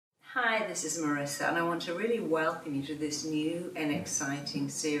Hi, this is Marisa, and I want to really welcome you to this new and exciting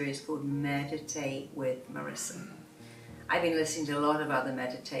series called Meditate with Marisa. I've been listening to a lot of other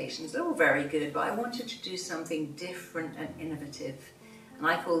meditations. They're all very good, but I wanted to do something different and innovative. And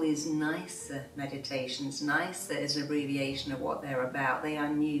I call these NICER meditations. NICER is an abbreviation of what they're about. They are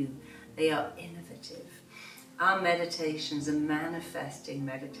new. They are innovative. Our meditations are manifesting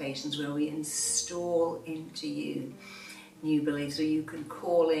meditations where we install into you new beliefs, so you can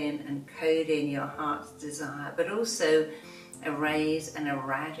call in and code in your heart's desire, but also erase and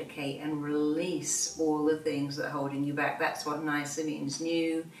eradicate and release all the things that are holding you back. That's what NICER means.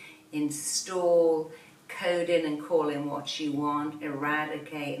 New, install, code in and call in what you want,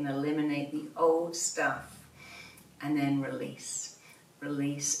 eradicate and eliminate the old stuff, and then release.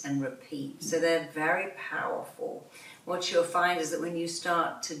 Release and repeat. So they're very powerful. What you'll find is that when you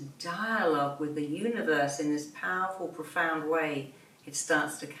start to dialogue with the universe in this powerful, profound way, it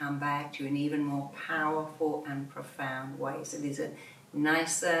starts to come back to you in even more powerful and profound ways. So these are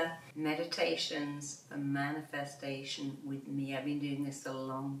NICER meditations for manifestation with me. I've been doing this a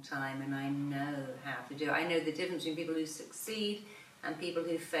long time and I know how to do it. I know the difference between people who succeed and people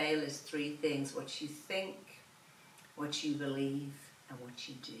who fail is three things: what you think, what you believe, and what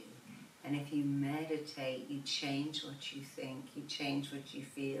you do. And if you meditate, you change what you think, you change what you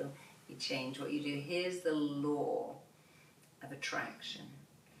feel, you change what you do. Here's the law of attraction.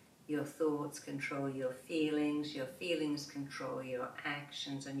 Your thoughts control your feelings control your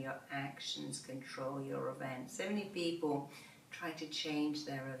actions, and your actions control your events. So many people try to change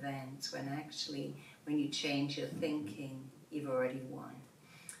their events when actually, when you change your thinking, you've already won.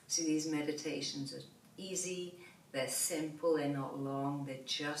 So these meditations are easy, they're simple, they're not long, they're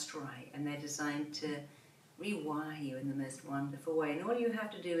just right, and they're designed to rewire you in the most wonderful way. And all you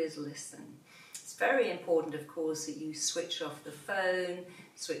have to do is listen. It's very important, of course, that you switch off the phone,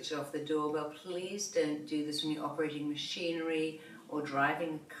 switch off the doorbell. Please don't do this when you're operating machinery or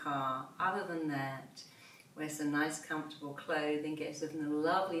driving a car. Other than that, wear some nice comfortable clothing, get yourself in a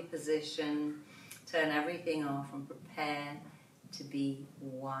lovely position, turn everything off and prepare to be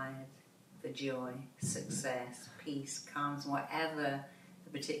wired for joy, success, peace, calms, whatever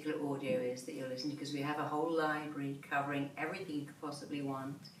the particular audio is that you're listening to, because we have a whole library covering everything you could possibly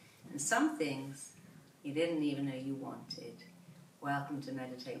want, and some things you didn't even know you wanted. Welcome to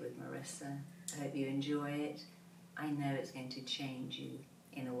Meditate with Marisa. I hope you enjoy it. I know it's going to change you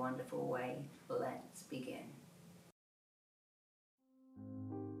in a wonderful way. Let's begin.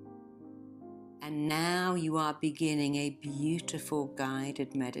 And now you are beginning a beautiful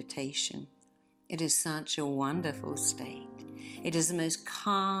guided meditation. It is such a wonderful state. It is the most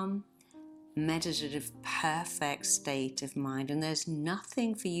calm, meditative, perfect state of mind, and there's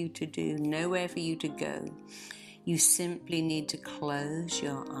nothing for you to do, nowhere for you to go. You simply need to close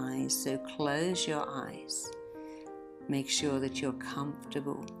your eyes. So close your eyes. Make sure that you're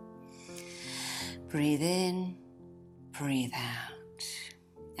comfortable. Breathe in, breathe out.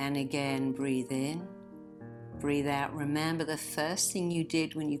 And again, breathe in, breathe out. Remember, the first thing you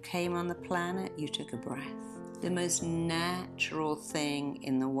did when you came on the planet, you took a breath. The most natural thing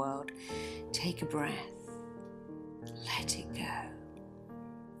in the world. Take a breath. Let it go.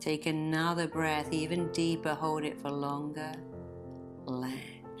 Take another breath, even deeper. Hold it for longer. Let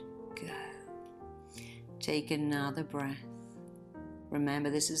go. Take another breath.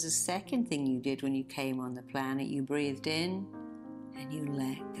 Remember, this is the second thing you did when you came on the planet. You breathed in and you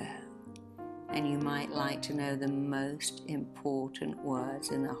let go. And you might like to know the most important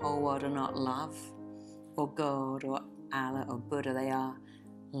words in the whole world are not love or God or Allah or Buddha. They are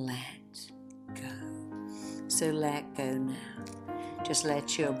let go. So let go now. Just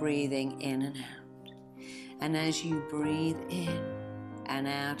let your breathing in and out. And as you breathe in and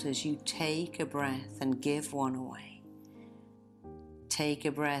out, as you take a breath and give one away. Take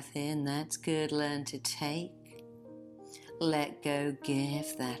a breath in, that's good. Learn to take. Let go,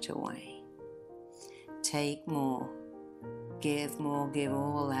 give that away. Take more, give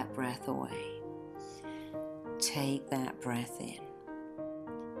all that breath away. Take that breath in.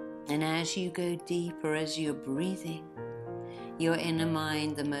 And as you go deeper, as you're breathing, your inner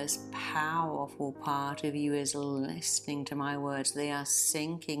mind, the most powerful part of you, is listening to my words. They are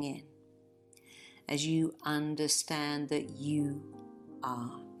sinking in as you understand that you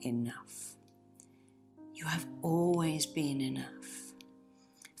are enough. You have always been enough.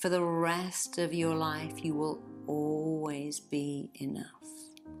 For the rest of your life, you will always be enough.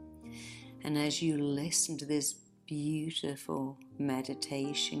 And as you listen to this beautiful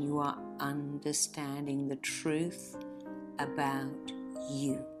meditation, you are understanding the truth about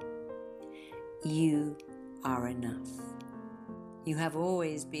you. You are enough. You have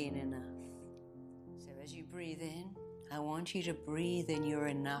always been enough. So as you breathe in, I want you to breathe in your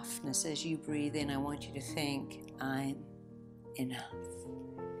enoughness. As you breathe in, I want you to think, I'm enough.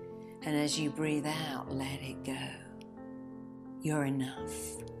 And as you breathe out, let it go. You're enough.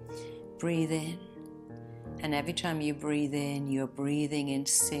 Breathe in. And every time you breathe in, you're breathing in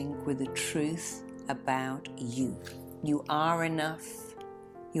sync with the truth about you. You are enough.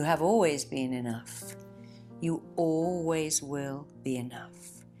 You have always been enough. You always will be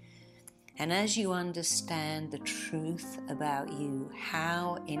enough. And as you understand the truth about you,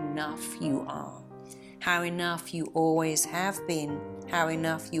 how enough you are, how enough you always have been, how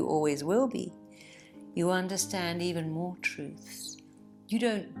enough you always will be, you understand even more truths. You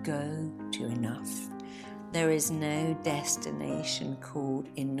don't go to enough. There is no destination called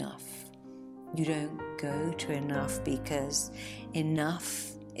enough. You don't go to enough because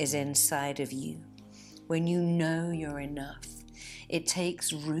enough is inside of you. When you know you're enough, it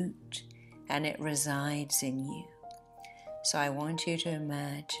takes root and it resides in you. So I want you to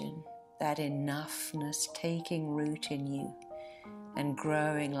imagine that enoughness taking root in you and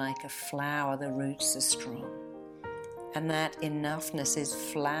growing like a flower. The roots are strong. And that enoughness is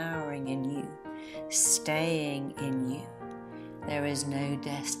flowering in you, staying in you. There is no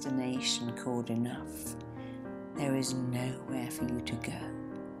destination called enough. There is nowhere for you to go,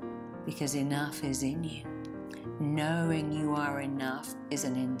 because enough is in you. Knowing you are enough is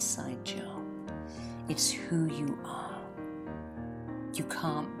an inside job. It's who you are. You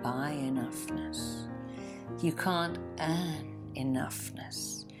can't buy enoughness. You can't earn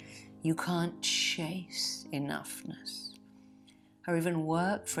enoughness. You can't chase enoughness or even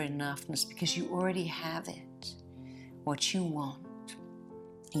work for enoughness, because you already have it. What you want,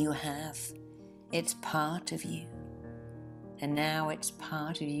 you have. It's part of you. And now it's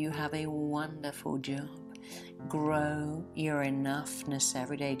part of you. You have a wonderful job. Grow your enoughness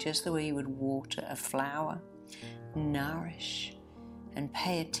every day, just the way you would water a flower. Nourish and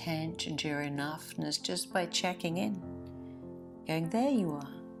pay attention to your enoughness just by checking in. Going, there you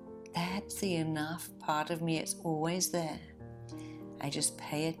are. That's the enough part of me. It's always there. I just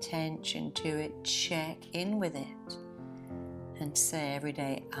pay attention to it, check in with it, and say every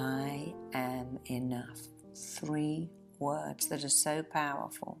day, I am enough. 3 words that are so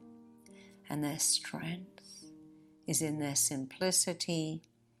powerful, and their strength is in their simplicity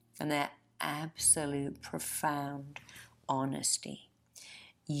and their absolute profound honesty.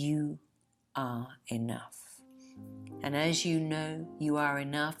 You are enough. And as you know you are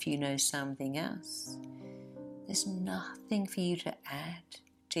enough, you know something else. There's nothing for you to add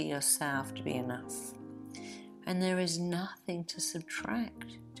to yourself to be enough. And there is nothing to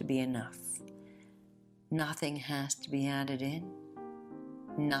subtract to be enough. Nothing has to be added in.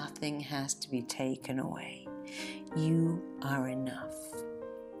 Nothing has to be taken away. You are enough.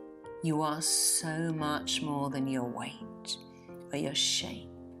 You are so much more than your weight, or your shape,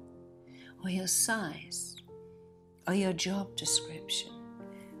 or your size, or your job description,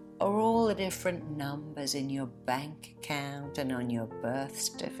 or all the different numbers in your bank account and on your birth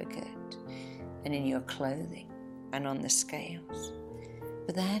certificate and in your clothing and on the scales.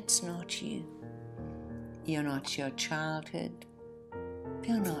 But that's not you. You're not your childhood.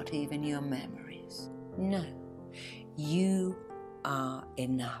 You're not even your memories. No, you are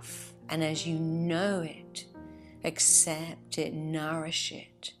enough. And as you know it, accept it, nourish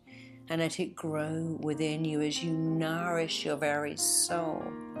it, and let it grow within you as you nourish your very soul,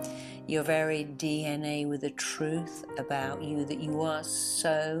 your very DNA with the truth about you, that you are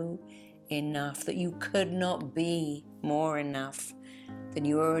so enough, that you could not be more enough than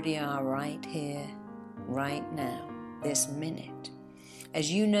you already are right here, right now, this minute.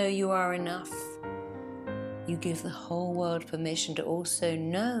 As you know you are enough, you give the whole world permission to also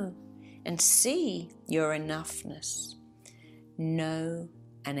know and see your enoughness. Know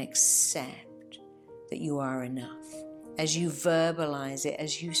and accept that you are enough. As you verbalize it,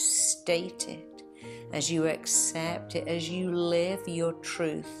 as you state it, as you accept it, as you live your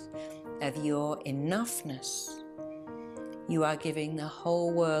truth of your enoughness, you are giving the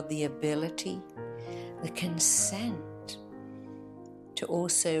whole world the ability, the consent to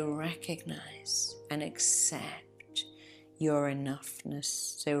also recognize and accept your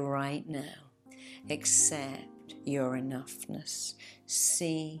enoughness. So right now, accept your enoughness.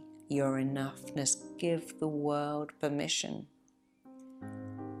 See your enoughness. Give the world permission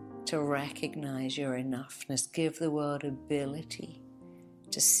to recognize your enoughness. Give the world ability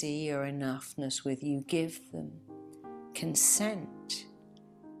to see your enoughness with you. Give them consent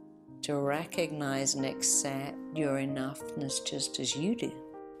to recognize and accept your enoughness just as you do.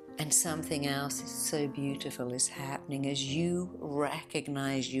 And something else is so beautiful is happening as you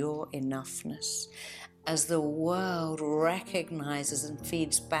recognize your enoughness, as the world recognizes and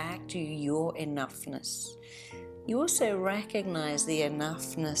feeds back to you your enoughness. You also recognize the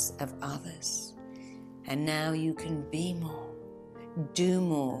enoughness of others. And now you can be more, do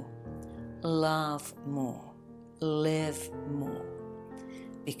more, love more, live more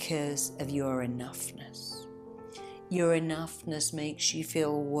because of your enoughness. Your enoughness makes you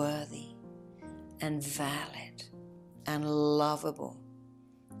feel worthy and valid and lovable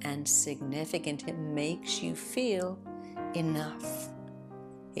and significant. It makes you feel enough.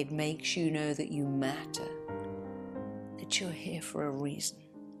 It makes you know that you matter, that you're here for a reason,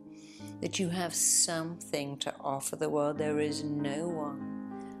 that you have something to offer the world. There is no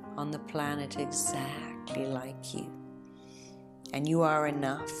one on the planet exactly like you. And you are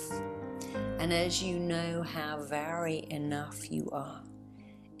enough. And as you know how very enough you are,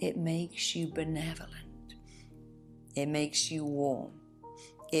 it makes you benevolent. It makes you warm.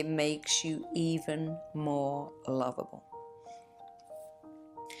 It makes you even more lovable.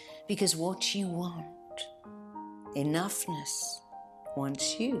 Because what you want, enoughness,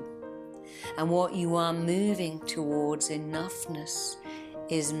 wants you. And what you are moving towards, enoughness,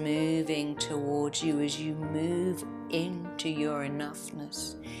 is moving towards you. As you move into your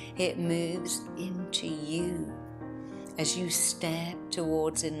enoughness, it moves into you. As you step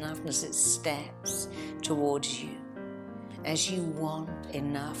towards enoughness, it steps towards you. As you want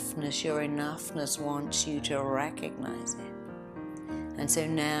enoughness, your enoughness wants you to recognize it. And so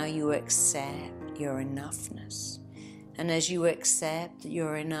now you accept your enoughness. And as you accept that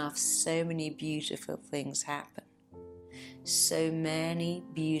you're enough, so many beautiful things happen. So many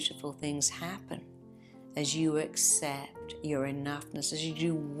beautiful things happen as you accept your enoughness, as you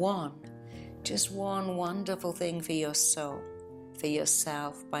do just one wonderful thing for your soul, for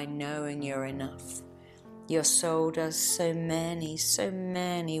yourself, by knowing you're enough. Your soul does so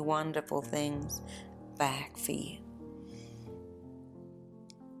many wonderful things back for you.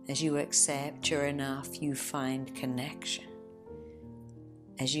 As you accept you're enough, you find connection.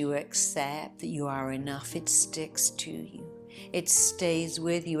 As you accept that you are enough, it sticks to you. It stays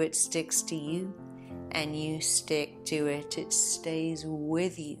with you, it sticks to you, and you stick to it. It stays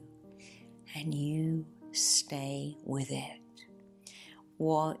with you, and you stay with it.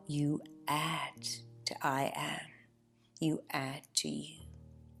 What you add to I am, you add to you.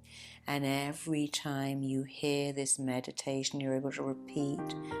 And every time you hear this meditation, you're able to repeat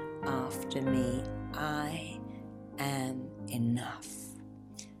after me, I am enough.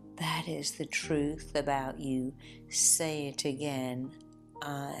 That is the truth about you. Say it again,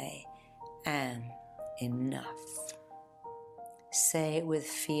 I am enough. Say it with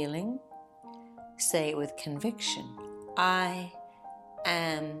feeling. Say it with conviction. I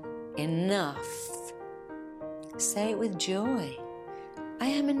am enough. Say it with joy. I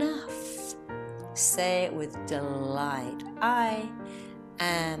am enough. Say it with delight. I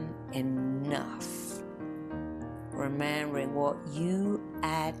am enough. Remembering what you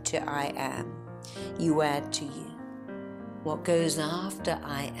add to I am, you add to you. What goes after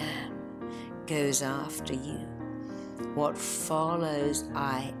I am goes after you. What follows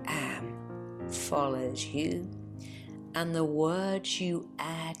I am follows you. And the words you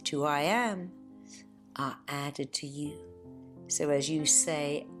add to I am are added to you. So as you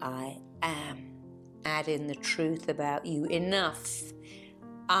say I am, add in the truth about you. Enough.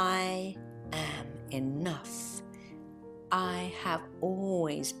 I am enough. I have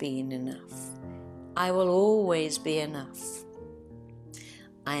always been enough. I will always be enough.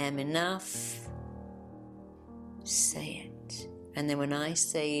 I am enough. Say it. And then when I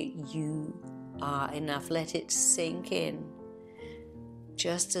say it, you are enough. Let it sink in.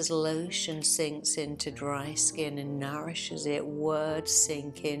 Just as lotion sinks into dry skin and nourishes it, words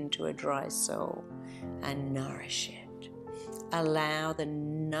sink into a dry soul and nourish it. Allow the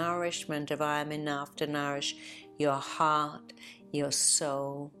nourishment of I am enough to nourish your heart, your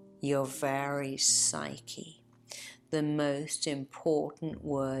soul, your very psyche. The most important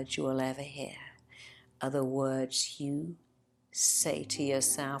words you will ever hear are the words you say to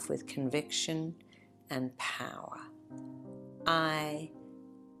yourself with conviction and power. I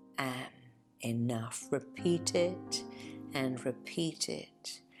am enough. Repeat it and repeat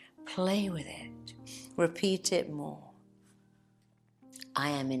it. Play with it. Repeat it more. I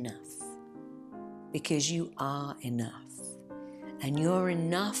am enough. Because you are enough. And your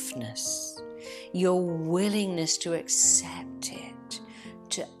enoughness, your willingness to accept it,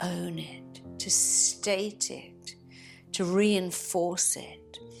 to own it, to state it, to reinforce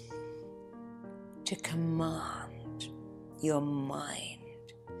it, to command your mind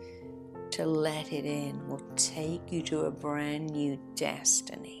to let it in will take you to a brand new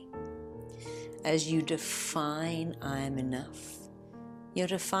destiny. As you define I am enough, you're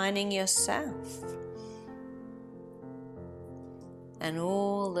defining yourself. And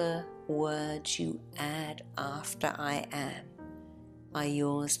all the words you add after I am are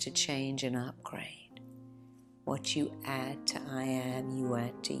yours to change and upgrade. What you add to I am, you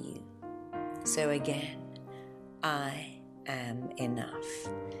add to you. So again, I am enough.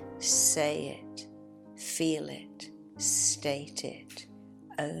 Say it, feel it, state it,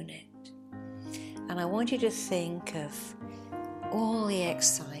 own it. And I want you to think of all the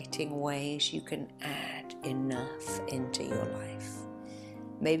exciting ways you can add enough into your life.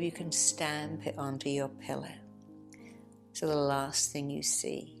 Maybe you can stamp it onto your pillow. So the last thing you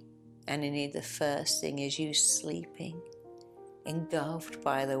see, and indeed the first thing, is you sleeping, engulfed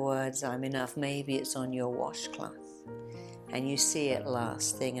by the words I'm enough. Maybe it's on your washcloth, and you see it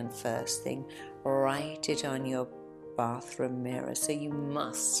last thing and first thing. Write it on your bathroom mirror. So you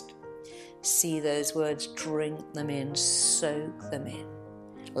must see those words, drink them in, soak them in,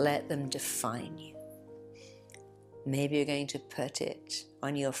 let them define you. Maybe you're going to put it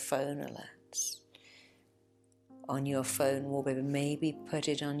on your phone alerts, on your phone wallpaper. Maybe put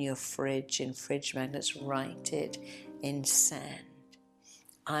it on your fridge in fridge magnets. Write it in sand.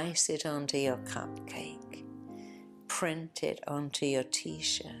 Ice it onto your cupcake. Print it onto your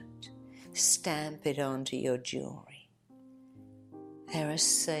t-shirt. Stamp it onto your jewelry. There are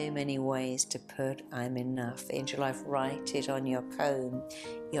so many ways to put I'm enough into your life. Write it on your comb,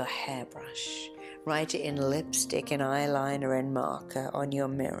 your hairbrush. Write it in lipstick, in eyeliner, and marker on your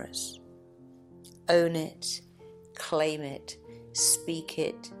mirrors. Own it, claim it, speak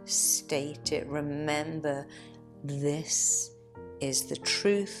it, state it. Remember, this is the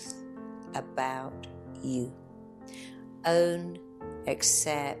truth about you. Own,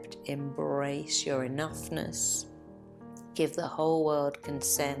 accept, embrace your enoughness. Give the whole world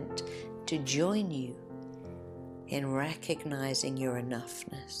consent to join you in recognizing your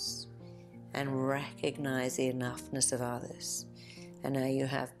enoughness and recognize the enoughness of others. And now you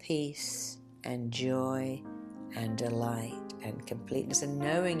have peace and joy and delight and completeness. And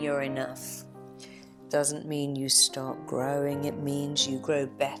knowing you're enough doesn't mean you stop growing. It means you grow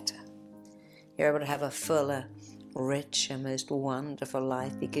better. You're able to have a fuller, richer, most wonderful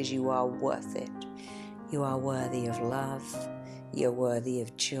life because you are worth it. You are worthy of love. You're worthy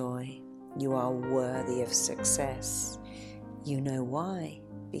of joy. You are worthy of success. You know why?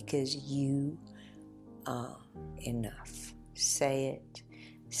 Because you are enough. Say it,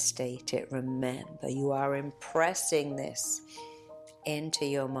 state it, remember. You are impressing this into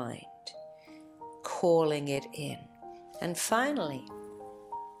your mind, calling it in. And finally,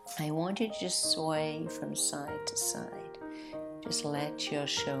 I want you to just sway from side to side. Just let your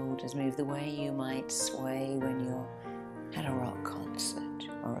shoulders move the way you might sway when you're at a rock concert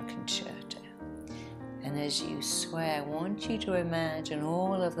or a concerto. And as you sway, I want you to imagine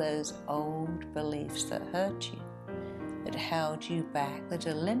all of those old beliefs that hurt you, that held you back, that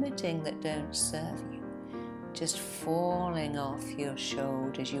are limiting, that don't serve you, just falling off your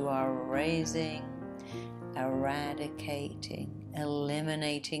shoulders. You are raising, eradicating,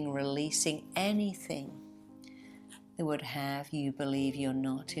 eliminating, releasing anything that would have you believe you're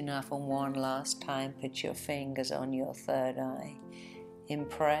not enough. And one last time, put your fingers on your third eye.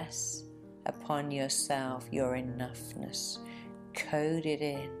 Impress upon yourself your enoughness. Code it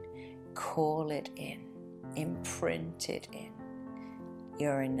in, call it in, imprint it in.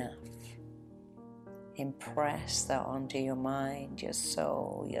 You're enough. Impress that onto your mind, your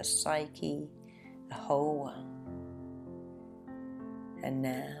soul, your psyche, the whole one. And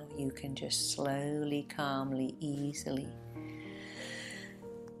now you can just slowly, calmly, easily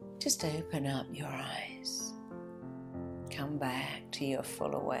just open up your eyes. Come back to your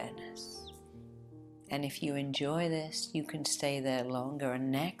full awareness. And if you enjoy this, you can stay there longer.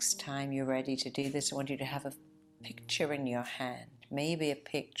 And next time you're ready to do this, I want you to have a picture in your hand, maybe a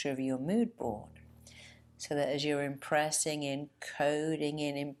picture of your mood board, so that as you're impressing in, coding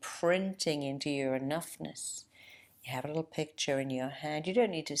in, imprinting into your enoughness, you have a little picture in your hand. You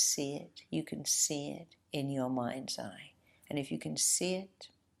don't need to see it. You can see it in your mind's eye. And if you can see it,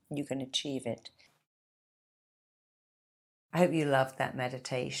 you can achieve it. I hope you loved that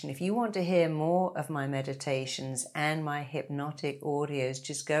meditation. If you want to hear more of my meditations and my hypnotic audios,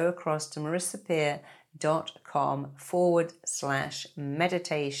 just go across to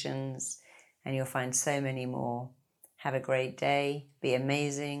marisappear.com/meditations and you'll find so many more. Have a great day. Be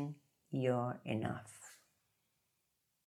amazing. You're enough.